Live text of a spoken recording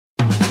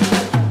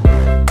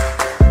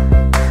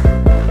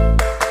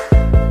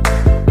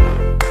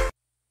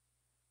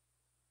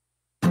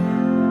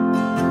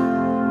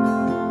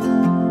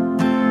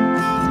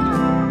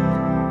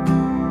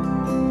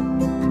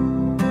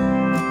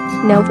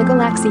Nova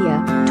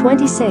Galaxia,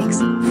 26,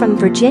 from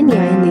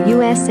Virginia in the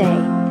USA,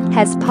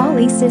 has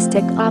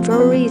polycystic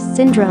ovaries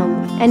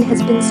syndrome and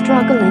has been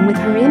struggling with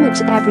her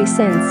image ever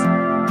since.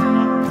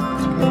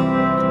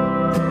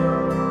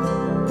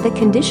 The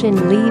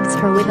condition leaves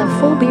her with a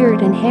full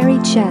beard and hairy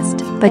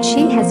chest, but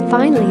she has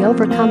finally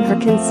overcome her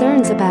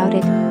concerns about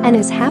it and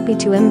is happy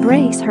to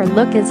embrace her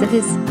look as it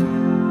is.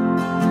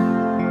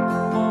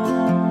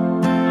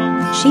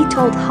 She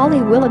told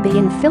Holly Willoughby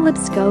and Philip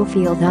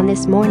Schofield on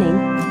This Morning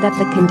that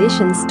the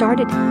condition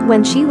started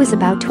when she was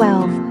about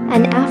 12,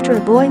 and after a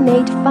boy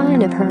made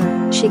fun of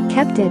her, she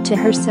kept it to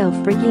herself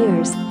for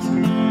years.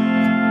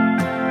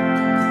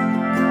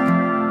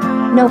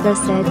 Nova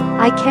said,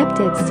 "I kept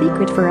it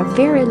secret for a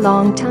very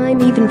long time,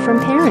 even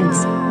from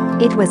parents.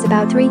 It was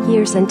about 3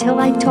 years until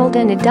I told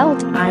an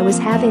adult I was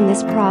having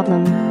this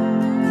problem.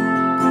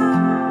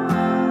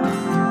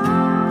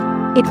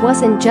 It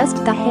wasn't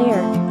just the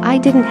hair. I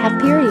didn't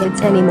have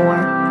periods anymore.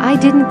 I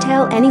didn't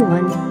tell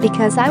anyone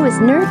because I was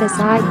nervous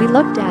I'd be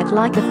looked at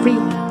like a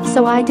freak,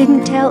 so I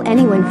didn't tell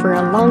anyone for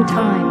a long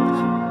time.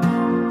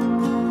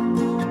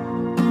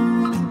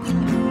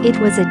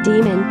 It was a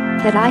demon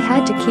that I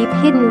had to keep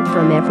hidden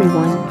from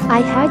everyone.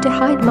 I had to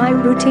hide my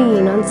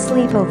routine on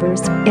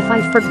sleepovers. If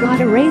I forgot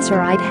a razor,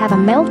 I'd have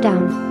a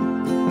meltdown."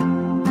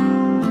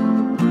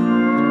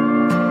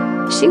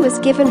 She was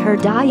given her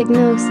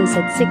diagnosis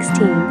at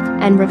 16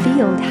 and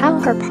revealed how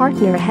her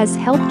partner has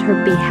helped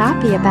her be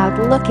happy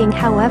about looking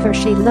however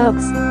she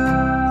looks.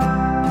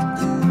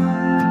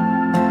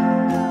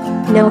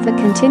 Nova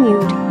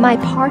continued, "My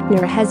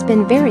partner has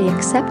been very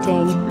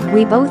accepting.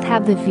 We both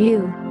have the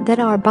view that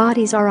our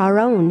bodies are our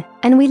own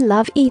and we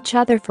love each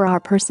other for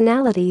our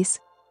personalities.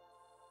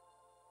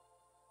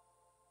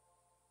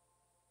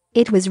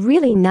 It was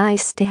really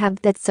nice to have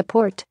that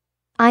support.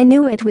 I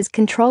knew it was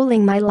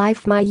controlling my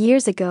life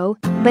years ago,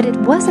 but it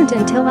wasn't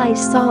until I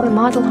saw a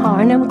model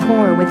Harnum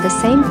Kaur with the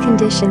same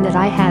condition that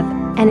I have,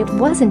 and it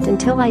wasn't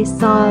until I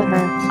saw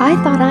her I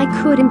thought I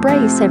could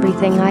embrace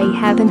everything I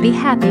have and be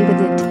happy with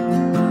it."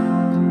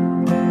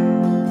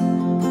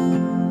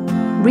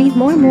 Read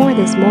more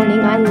This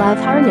Morning. I love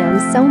Harnum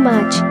so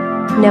much.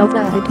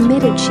 Nova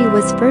admitted she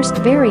was first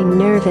very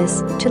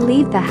nervous to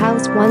leave the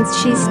house once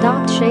she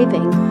stopped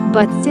shaving,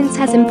 but since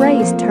has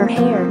embraced her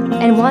hair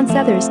and wants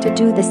others to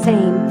do the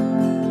same.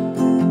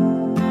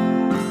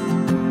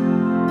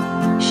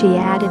 She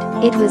added,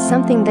 "It was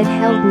something that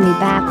held me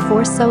back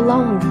for so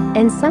long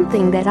and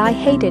something that I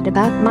hated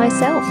about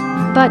myself.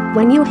 But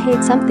when you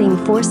hate something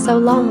for so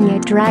long,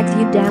 it drags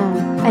you down,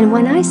 and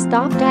when I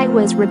stopped I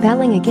was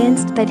rebelling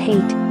against that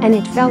hate and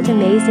it felt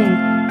amazing.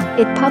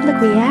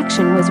 Public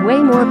reaction was way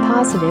more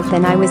positive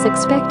than I was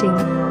expecting.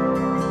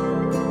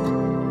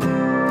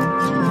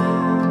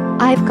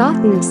 I've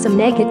gotten some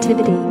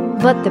negativity,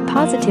 but the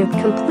positive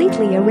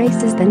completely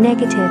erases the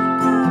negative.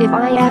 If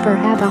I ever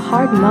have a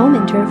hard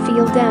moment or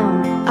feel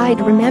down,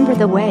 I'd remember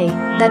the way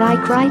that I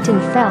cried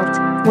and felt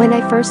when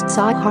I first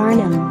saw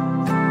Harnum.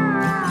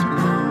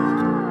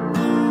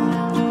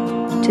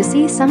 To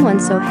see someone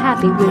so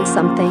happy with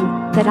something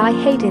that I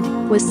hated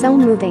was so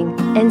moving,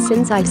 and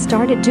since I've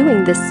started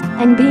doing this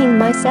and being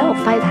myself,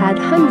 I've had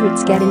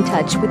hundreds get in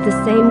touch with the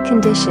same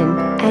condition,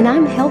 and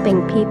I'm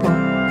helping people."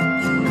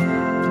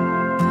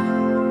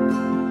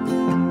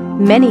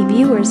 Many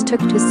viewers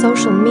took to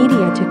social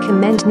media to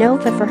commend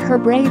Nova for her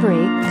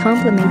bravery,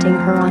 complimenting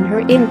her on her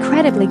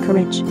incredible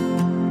courage.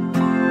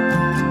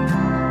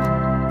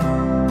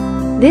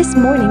 This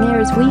Morning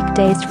airs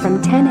weekdays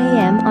from 10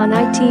 a.m. on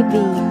ITV.